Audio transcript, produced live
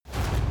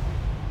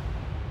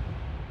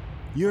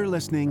You're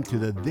listening to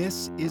the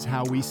This Is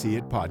How We See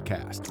It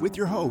podcast with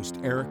your host,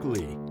 Eric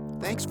Lee.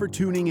 Thanks for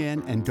tuning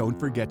in, and don't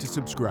forget to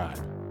subscribe.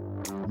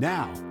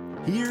 Now,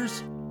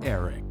 here's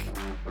Eric.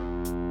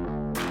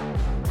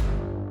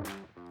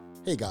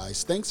 Hey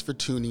guys, thanks for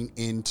tuning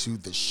into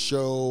the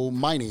show.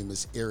 My name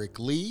is Eric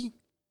Lee,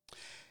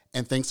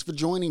 and thanks for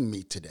joining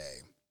me today.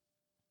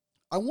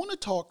 I want to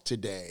talk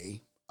today.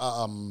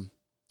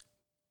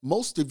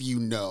 Most of you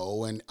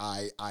know, and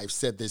I've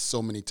said this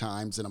so many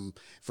times, and I'm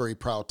very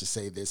proud to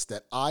say this,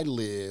 that I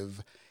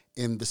live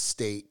in the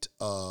state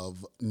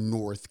of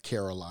North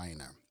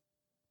Carolina.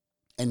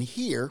 And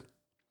here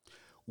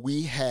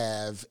we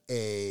have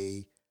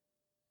a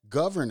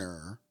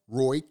governor,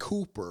 Roy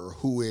Cooper,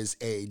 who is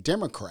a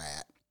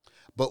Democrat,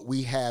 but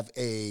we have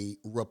a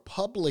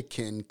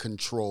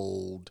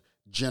Republican-controlled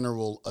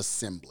General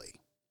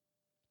Assembly.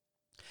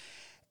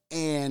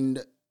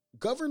 And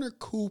Governor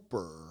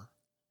Cooper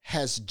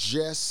has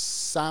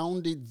just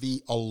sounded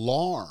the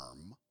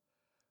alarm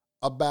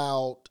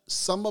about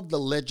some of the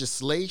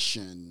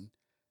legislation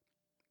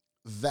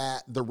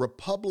that the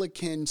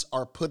Republicans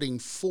are putting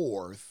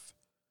forth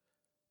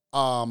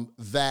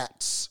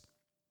that's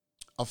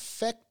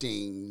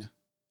affecting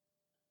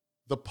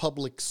the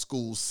public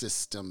school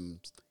system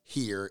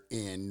here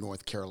in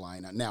North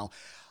Carolina. Now,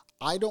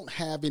 I don't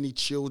have any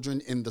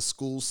children in the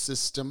school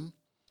system,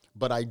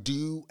 but I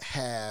do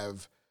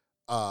have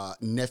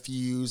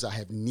nephews, I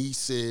have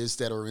nieces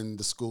that are in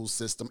the school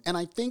system. And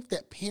I think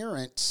that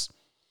parents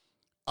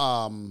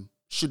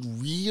should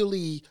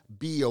really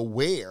be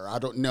aware. I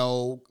don't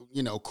know,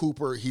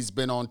 Cooper, he's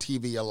been on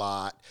TV a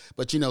lot,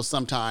 but,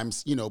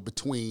 sometimes,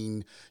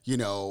 between,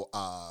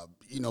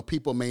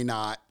 people may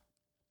not,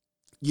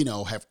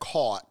 have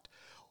caught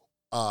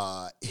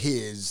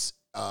his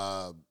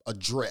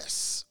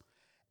address.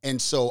 And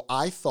so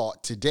I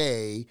thought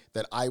today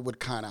that I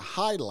would kind of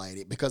highlight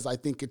it because I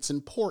think it's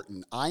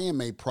important. I am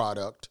a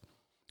product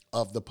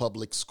of the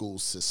public school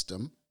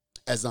system,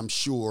 as I'm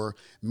sure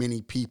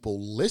many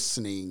people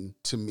listening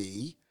to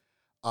me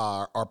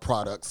are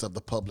products of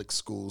the public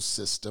school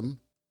system.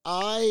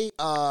 I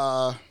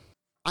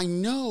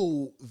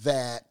know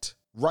that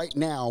right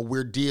now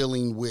we're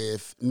dealing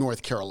with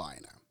North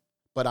Carolina,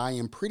 but I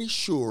am pretty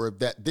sure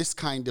that this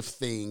kind of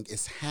thing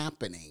is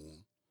happening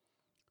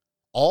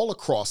all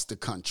across the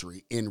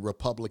country in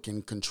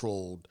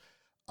Republican-controlled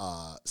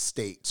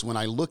states. When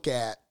I look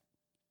at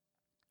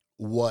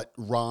what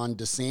Ron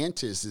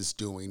DeSantis is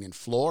doing in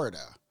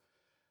Florida,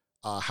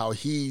 how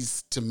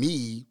he's, to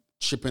me,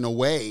 chipping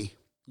away,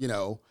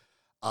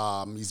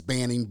 he's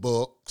banning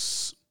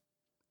books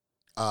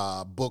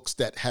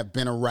that have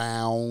been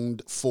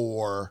around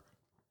for,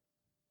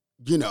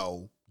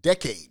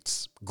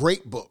 decades,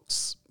 great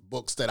books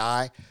that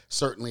I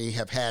certainly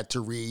have had to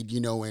read,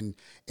 in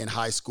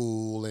high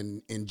school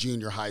and in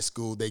junior high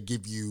school. They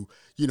give you,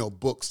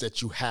 books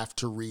that you have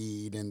to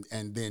read, and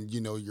then,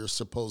 you're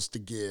supposed to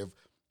give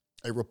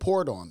a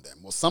report on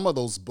them. Well, some of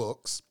those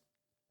books,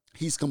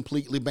 he's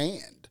completely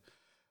banned.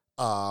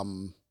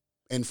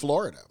 In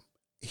Florida,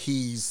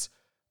 he's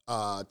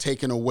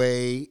taken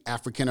away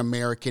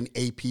African-American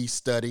AP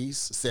studies,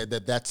 said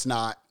that that's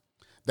not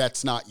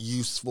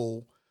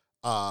useful.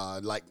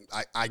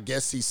 I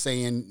guess he's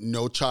saying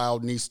no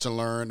child needs to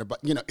learn about,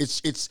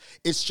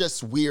 it's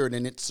just weird,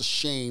 and it's a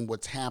shame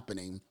what's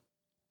happening.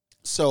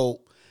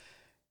 So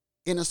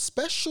in a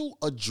special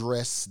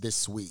address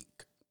this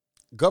week,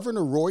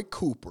 Governor Roy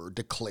Cooper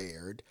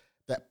declared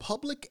that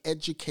public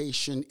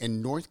education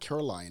in North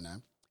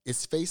Carolina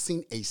is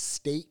facing a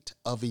state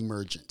of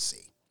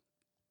emergency.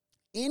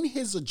 In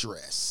his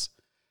address,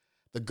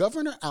 the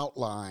governor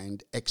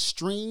outlined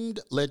extreme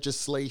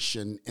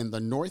legislation in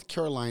the North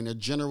Carolina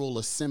General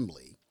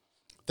Assembly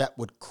that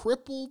would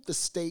cripple the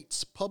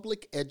state's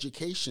public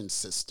education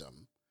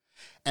system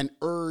and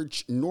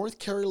urged North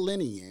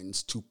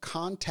Carolinians to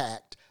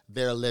contact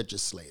their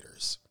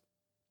legislators.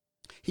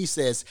 He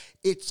says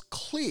it's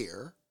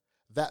clear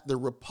that the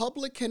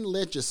Republican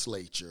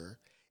legislature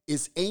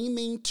is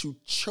aiming to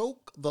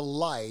choke the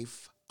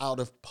life out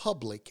of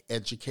public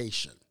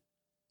education.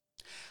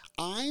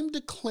 I'm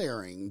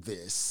declaring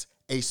this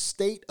a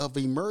state of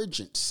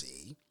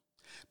emergency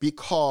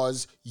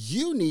because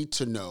you need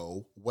to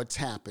know what's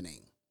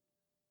happening.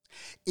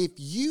 If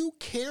you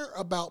care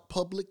about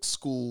public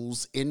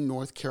schools in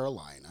North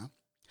Carolina,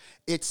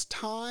 it's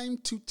time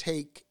to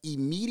take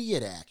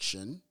immediate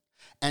action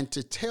and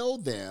to tell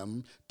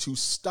them to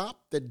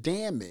stop the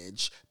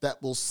damage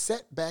that will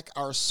set back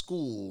our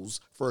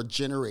schools for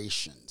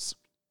generations.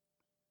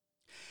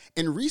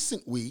 In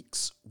recent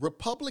weeks,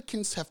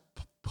 Republicans have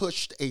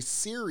pushed a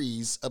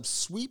series of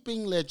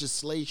sweeping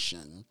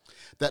legislation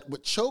that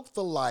would choke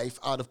the life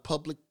out of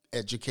public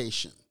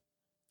education.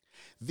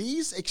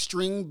 These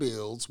extreme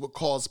bills would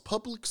cause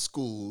public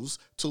schools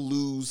to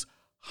lose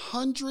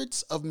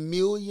hundreds of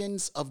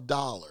millions of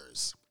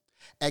dollars,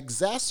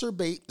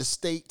 exacerbate the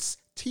state's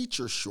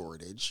teacher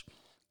shortage,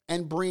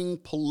 and bring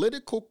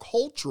political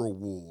cultural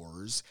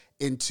wars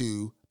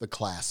into the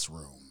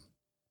classroom.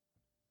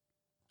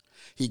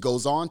 He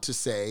goes on to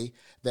say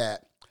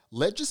that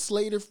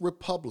legislative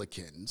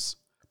Republicans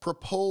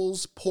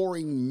propose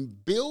pouring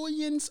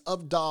billions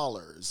of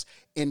dollars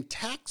in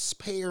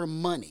taxpayer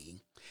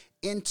money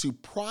into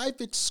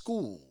private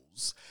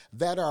schools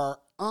that are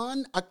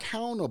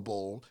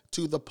unaccountable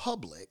to the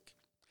public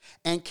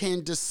and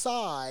can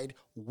decide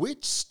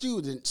which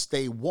students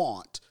they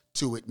want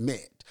to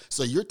admit.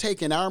 So you're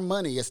taking our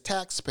money as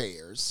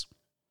taxpayers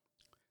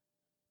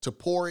to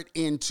pour it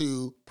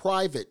into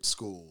private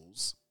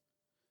schools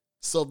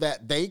so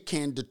that they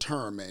can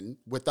determine,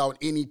 without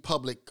any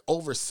public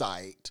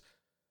oversight,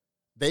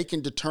 they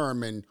can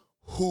determine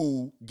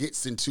who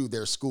gets into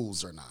their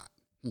schools or not.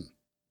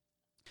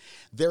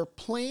 Their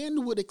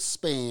plan would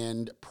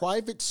expand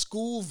private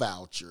school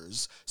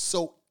vouchers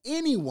so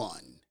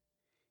anyone,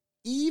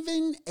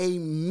 even a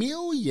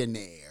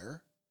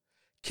millionaire,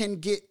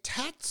 can get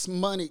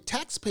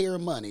taxpayer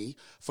money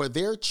for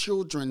their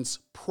children's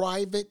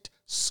private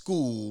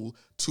school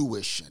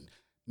tuition.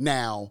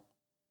 Now,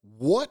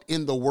 what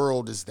in the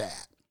world is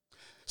that?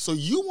 So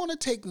you want to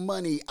take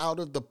money out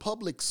of the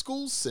public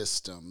school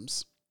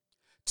systems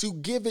to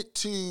give it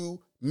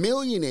to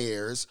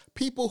millionaires,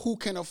 people who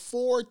can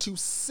afford to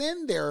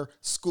send their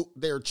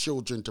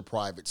children to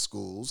private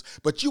schools,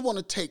 but you want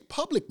to take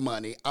public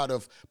money out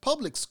of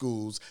public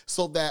schools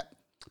so that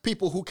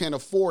people who can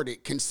afford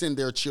it can send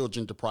their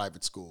children to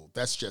private school.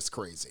 That's just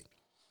crazy.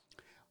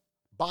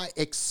 By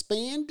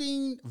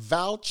expanding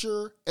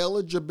voucher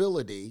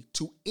eligibility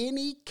to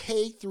any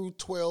K through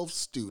 12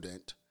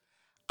 student,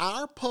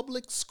 our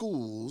public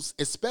schools,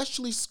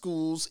 especially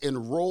schools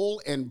in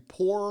rural and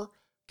poor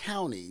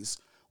counties,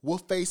 will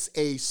face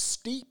a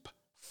steep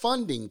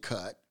funding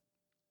cut,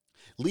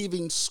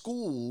 leaving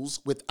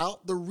schools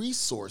without the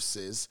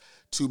resources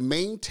to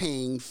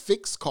maintain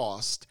fixed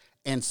costs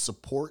and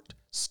support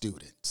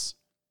students.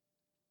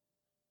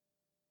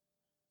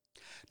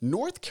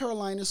 North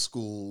Carolina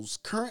schools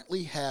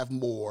currently have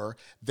more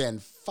than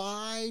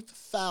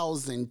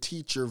 5,000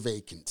 teacher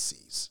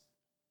vacancies.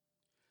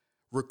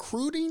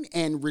 Recruiting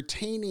and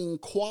retaining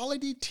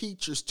quality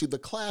teachers to the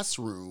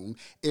classroom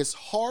is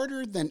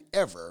harder than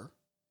ever,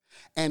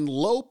 and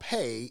low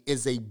pay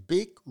is a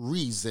big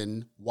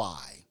reason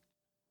why.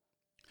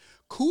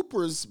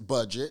 Cooper's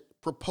budget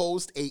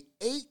proposed a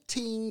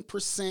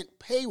 18%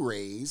 pay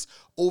raise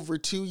over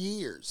 2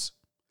 years.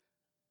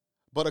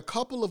 But a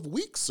couple of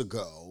weeks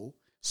ago,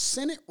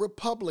 Senate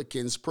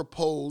Republicans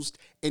proposed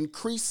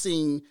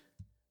increasing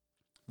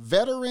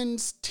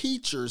veterans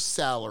teachers'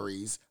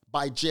 salaries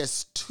by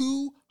just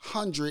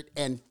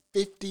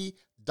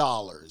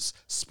 $250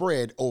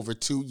 spread over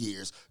 2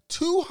 years.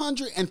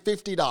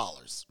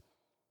 $250.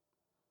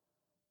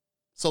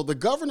 So the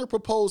governor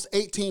proposed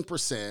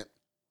 18%,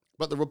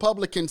 but the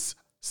Republicans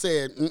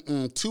said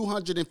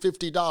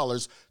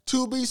 $250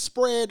 to be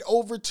spread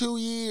over 2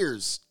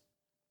 years.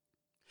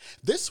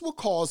 This will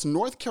cause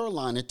North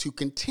Carolina to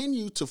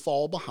continue to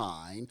fall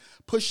behind,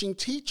 pushing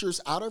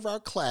teachers out of our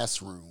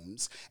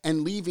classrooms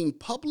and leaving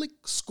public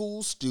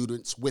school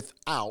students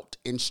without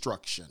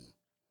instruction.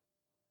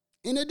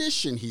 In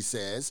addition, he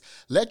says,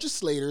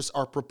 legislators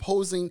are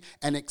proposing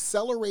an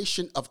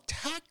acceleration of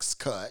tax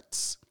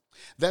cuts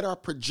that are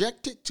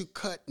projected to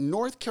cut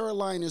North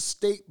Carolina's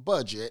state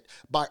budget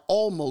by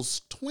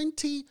almost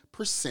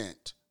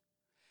 20%.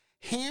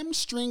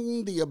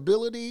 Hamstringing the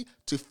ability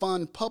to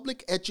fund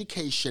public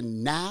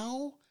education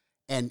now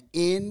and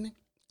in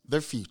the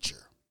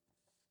future.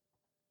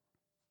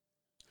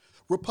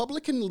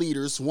 Republican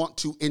leaders want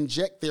to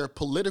inject their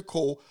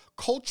political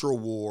culture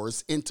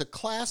wars into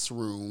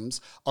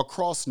classrooms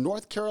across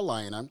North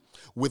Carolina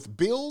with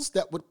bills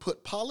that would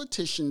put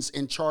politicians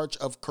in charge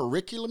of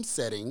curriculum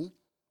setting,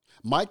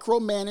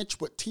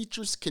 micromanage what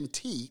teachers can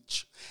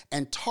teach,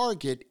 and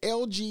target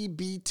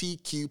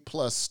LGBTQ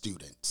plus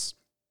students.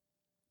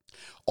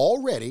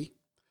 Already,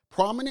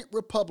 prominent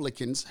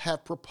Republicans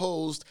have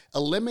proposed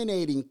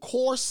eliminating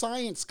core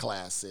science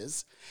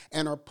classes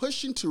and are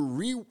pushing to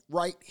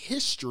rewrite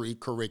history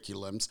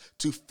curriculums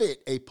to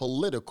fit a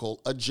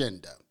political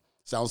agenda.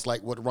 Sounds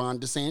like what Ron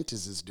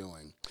DeSantis is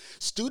doing.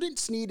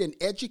 Students need an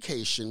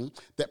education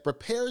that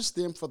prepares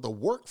them for the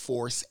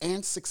workforce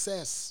and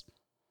success.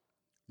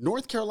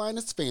 North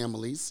Carolina's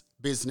families,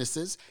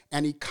 businesses,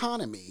 and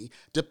economy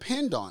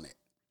depend on it.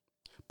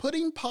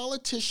 Putting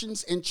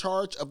politicians in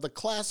charge of the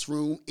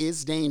classroom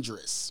is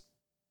dangerous.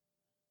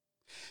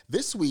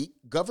 This week,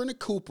 Governor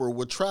Cooper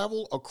will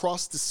travel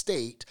across the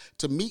state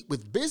to meet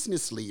with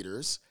business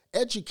leaders,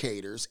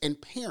 educators, and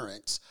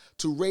parents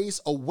to raise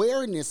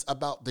awareness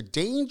about the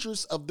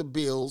dangers of the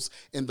bills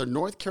in the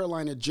North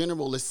Carolina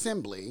General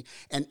Assembly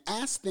and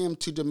ask them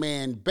to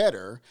demand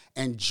better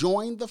and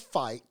join the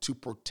fight to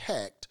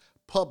protect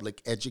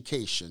public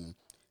education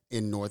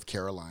in North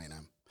Carolina.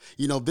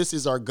 You know, this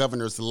is our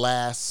governor's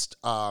last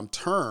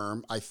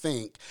term, I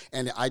think,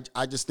 and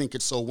I just think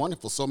it's so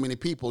wonderful. So many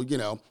people,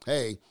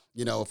 hey,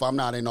 if I'm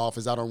not in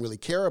office, I don't really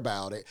care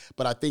about it.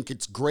 But I think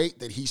it's great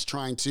that he's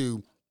trying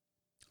to,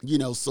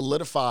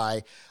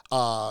 solidify,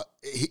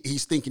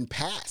 he's thinking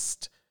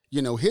past,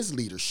 his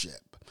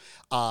leadership.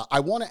 I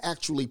want to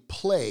actually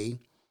play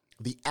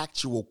the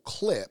actual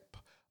clip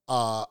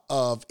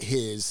of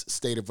his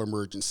state of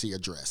emergency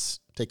address.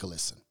 Take a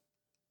listen.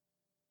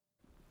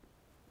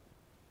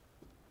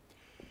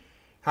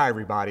 Hi,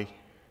 everybody.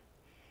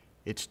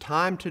 It's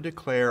time to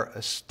declare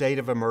a state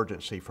of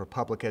emergency for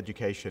public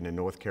education in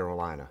North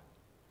Carolina.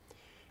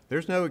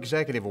 There's no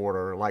executive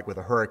order like with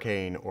a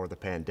hurricane or the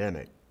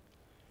pandemic,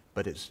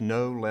 but it's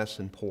no less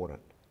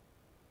important.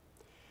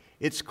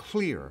 It's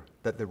clear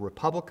that the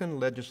Republican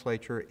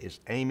legislature is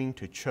aiming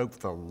to choke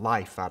the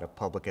life out of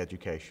public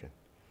education.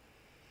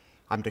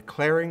 I'm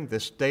declaring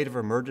this state of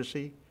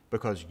emergency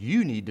because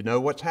you need to know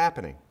what's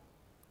happening.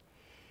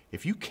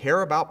 If you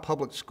care about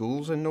public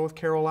schools in North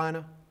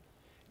Carolina,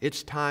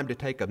 it's time to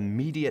take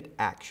immediate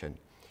action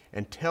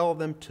and tell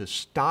them to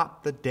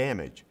stop the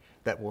damage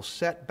that will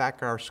set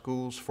back our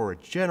schools for a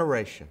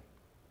generation.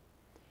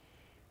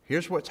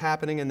 Here's what's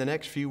happening in the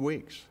next few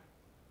weeks.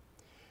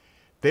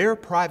 Their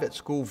private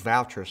school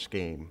voucher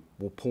scheme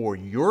will pour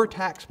your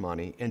tax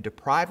money into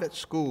private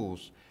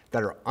schools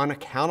that are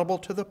unaccountable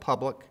to the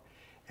public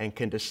and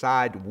can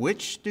decide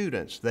which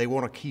students they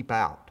want to keep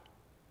out.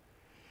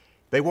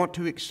 They want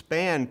to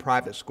expand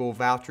private school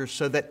vouchers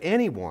so that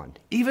anyone,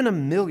 even a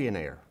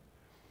millionaire,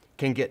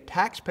 can get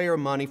taxpayer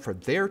money for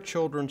their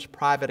children's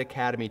private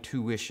academy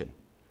tuition.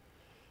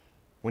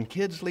 When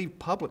kids leave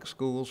public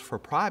schools for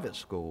private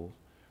schools,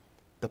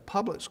 the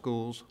public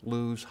schools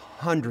lose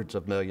hundreds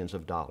of millions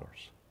of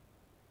dollars.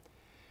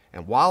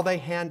 And while they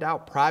hand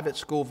out private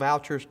school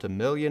vouchers to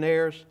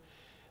millionaires,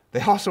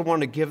 they also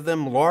want to give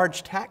them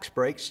large tax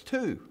breaks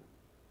too.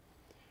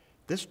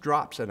 This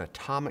drops an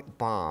atomic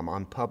bomb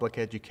on public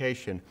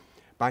education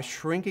by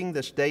shrinking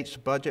the state's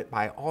budget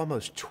by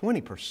almost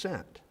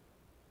 20%.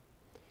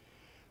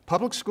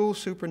 Public school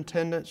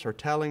superintendents are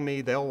telling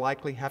me they'll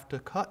likely have to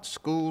cut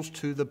schools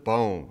to the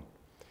bone,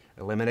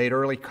 eliminate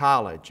early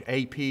college,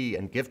 AP,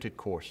 and gifted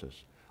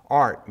courses,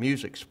 art,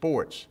 music,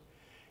 sports,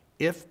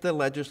 if the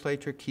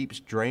legislature keeps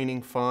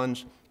draining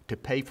funds to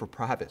pay for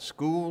private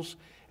schools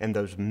and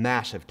those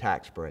massive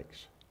tax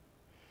breaks.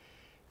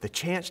 The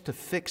chance to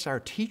fix our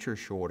teacher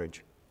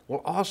shortage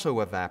will also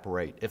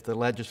evaporate if the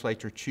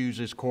legislature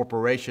chooses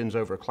corporations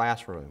over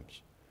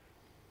classrooms.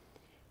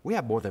 We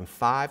have more than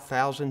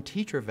 5,000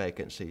 teacher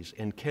vacancies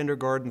in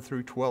kindergarten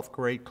through 12th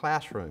grade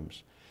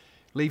classrooms,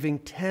 leaving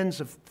tens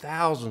of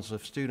thousands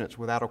of students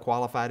without a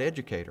qualified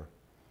educator.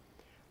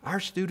 Our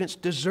students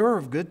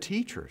deserve good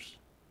teachers.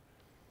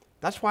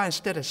 That's why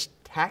instead of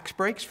tax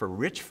breaks for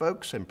rich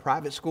folks and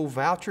private school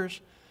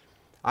vouchers,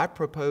 I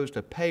proposed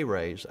a pay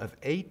raise of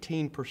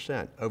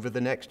 18% over the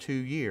next 2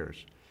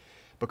 years,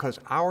 because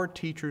our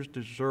teachers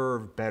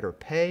deserve better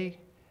pay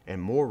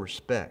and more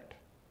respect.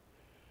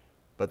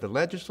 But the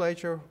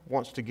legislature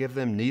wants to give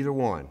them neither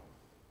one.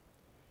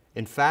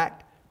 In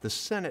fact, the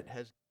Senate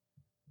has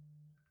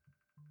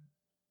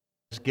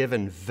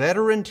given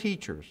veteran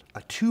teachers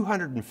a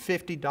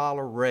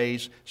 $250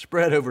 raise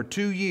spread over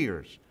 2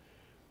 years.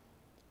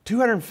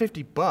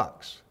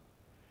 $250.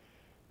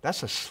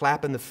 That's a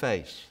slap in the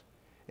face,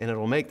 and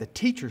it'll make the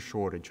teacher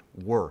shortage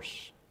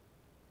worse.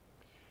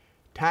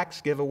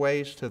 Tax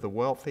giveaways to the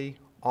wealthy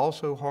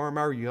also harm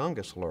our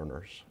youngest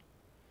learners.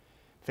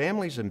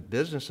 Families and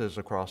businesses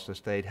across the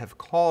state have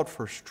called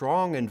for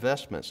strong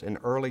investments in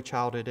early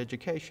childhood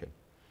education.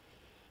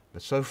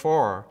 But so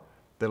far,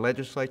 the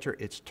legislature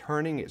is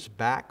turning its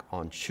back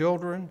on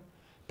children,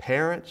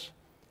 parents,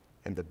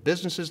 and the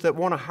businesses that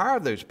want to hire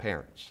those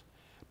parents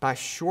by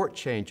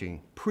shortchanging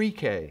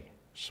pre-K,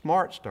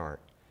 Smart Start,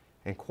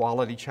 and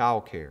quality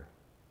child care.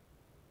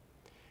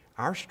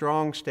 Our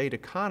strong state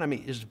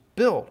economy is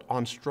built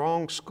on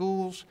strong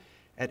schools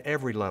at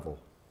every level.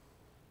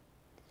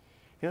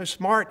 You know,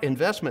 smart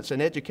investments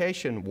in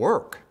education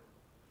work.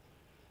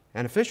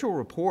 An official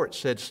report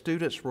said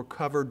students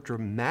recovered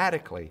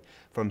dramatically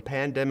from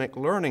pandemic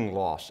learning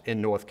loss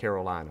in North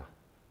Carolina.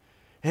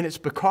 And it's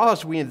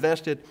because we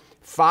invested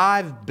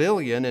 $5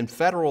 billion in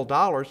federal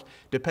dollars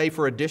to pay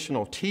for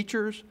additional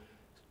teachers,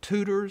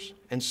 tutors,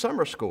 and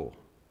summer school.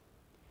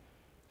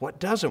 What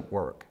doesn't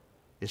work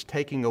is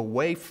taking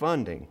away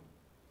funding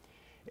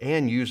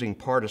and using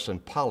partisan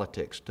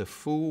politics to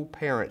fool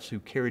parents who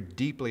care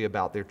deeply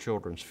about their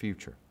children's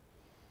future.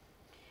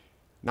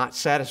 Not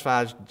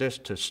satisfied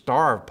just to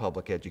starve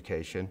public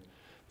education,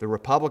 the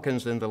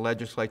Republicans in the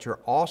legislature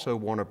also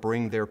want to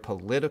bring their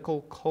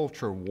political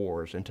culture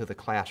wars into the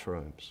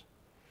classrooms.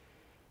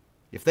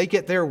 If they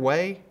get their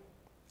way,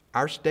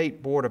 our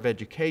State Board of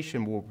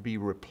Education will be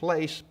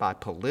replaced by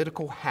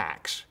political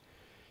hacks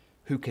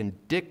who can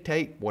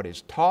dictate what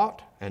is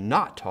taught and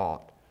not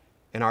taught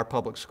in our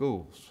public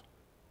schools.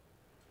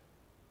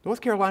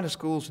 North Carolina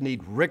schools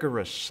need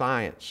rigorous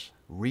science,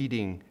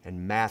 reading,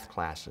 and math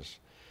classes,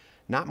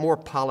 not more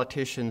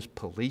politicians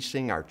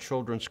policing our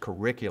children's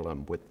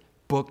curriculum with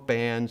book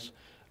bans,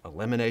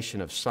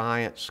 elimination of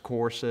science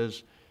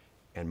courses,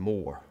 and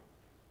more.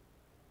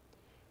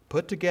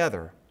 Put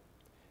together,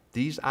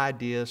 these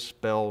ideas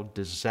spell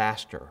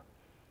disaster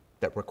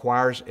that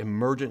requires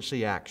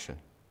emergency action.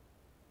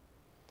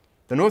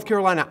 The North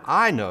Carolina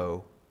I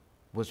know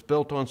was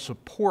built on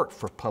support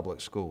for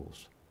public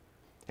schools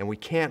and we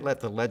can't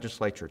let the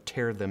legislature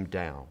tear them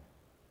down.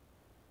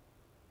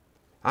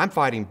 I'm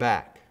fighting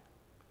back,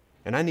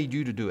 and I need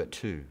you to do it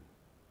too.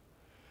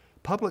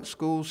 Public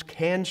schools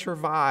can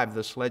survive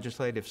this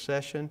legislative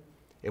session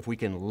if we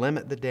can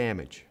limit the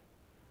damage,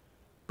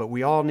 but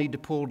we all need to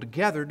pull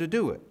together to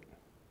do it.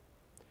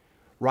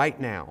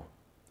 Right now,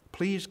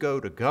 please go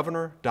to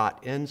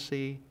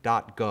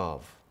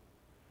governor.nc.gov.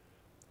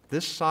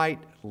 This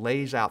site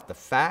lays out the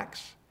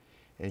facts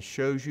and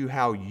shows you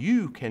how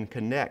you can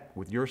connect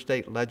with your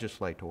state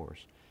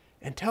legislators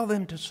and tell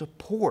them to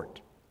support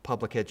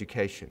public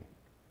education.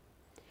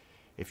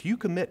 If you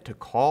commit to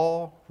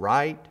call,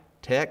 write,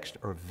 text,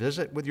 or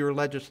visit with your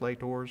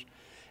legislators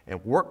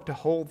and work to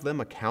hold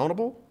them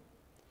accountable,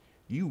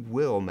 you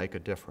will make a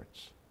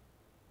difference.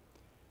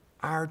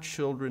 Our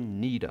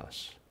children need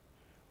us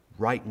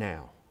right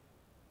now.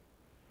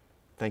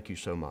 Thank you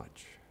so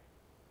much.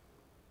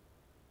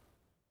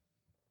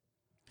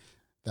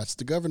 That's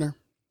the governor.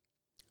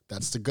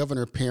 That's the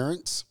governor,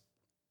 parents.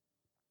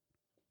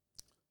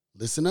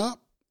 Listen up.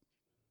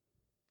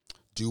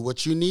 Do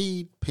what you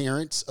need,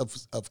 parents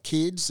of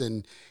kids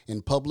in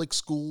public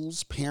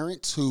schools,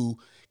 parents who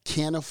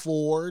can't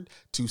afford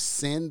to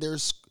send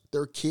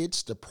their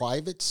kids to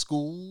private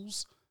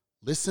schools.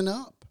 Listen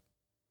up.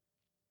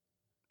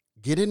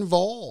 Get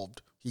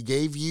involved. He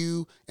gave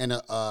you an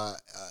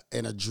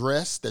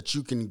address that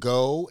you can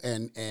go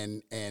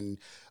and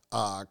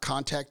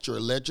contact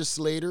your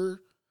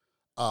legislator.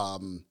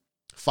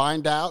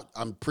 Find out,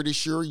 I'm pretty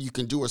sure you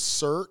can do a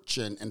search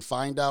and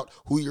find out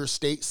who your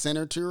state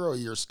senator or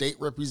your state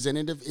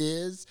representative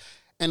is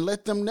and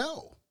let them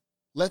know.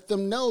 Let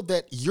them know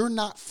that you're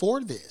not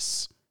for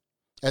this.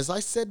 As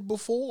I said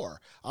before,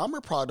 I'm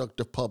a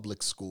product of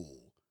public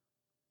school.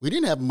 We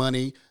didn't have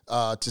money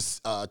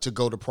to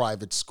go to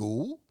private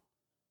school.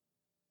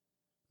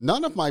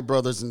 None of my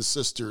brothers and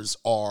sisters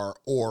are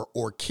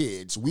or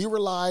kids. We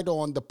relied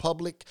on the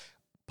public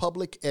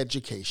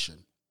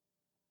education.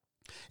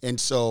 And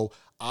so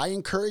I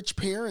encourage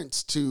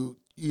parents to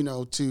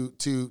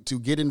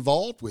get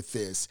involved with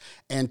this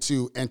and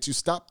to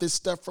stop this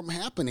stuff from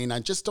happening. I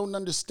just don't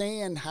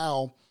understand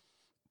how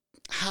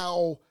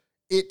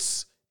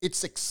it's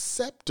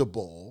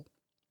acceptable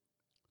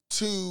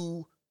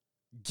to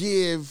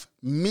give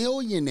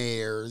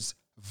millionaires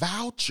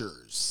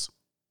vouchers.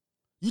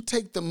 You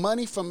take the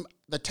money from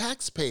the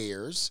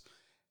taxpayers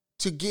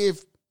to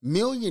give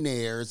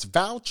millionaires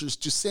vouchers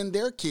to send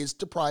their kids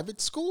to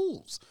private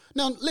schools.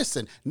 Now,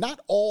 listen, not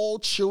all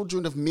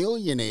children of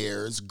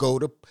millionaires go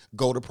to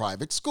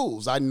private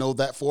schools. I know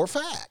that for a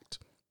fact.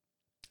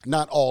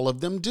 Not all of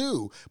them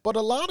do, but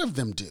a lot of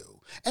them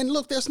do. And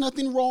look, there's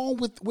nothing wrong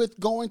with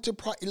going to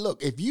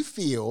look, if you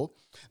feel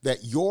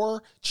that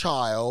your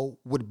child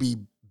would be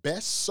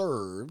best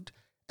served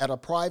at a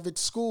private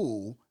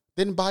school,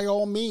 then by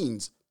all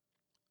means,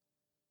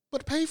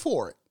 but pay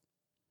for it.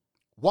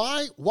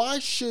 Why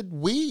should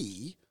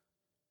we,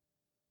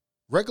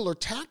 regular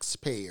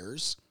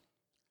taxpayers,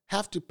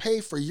 have to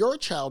pay for your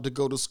child to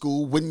go to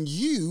school when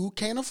you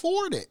can't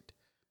afford it?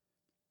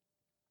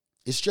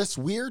 It's just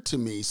weird to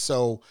me.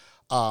 So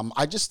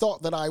I just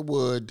thought that I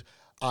would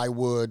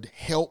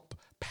help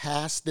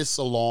pass this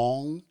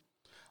along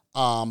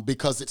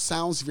because it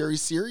sounds very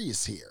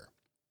serious here.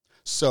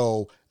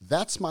 So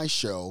that's my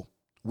show.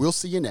 We'll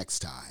see you next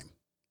time.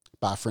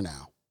 Bye for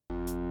now.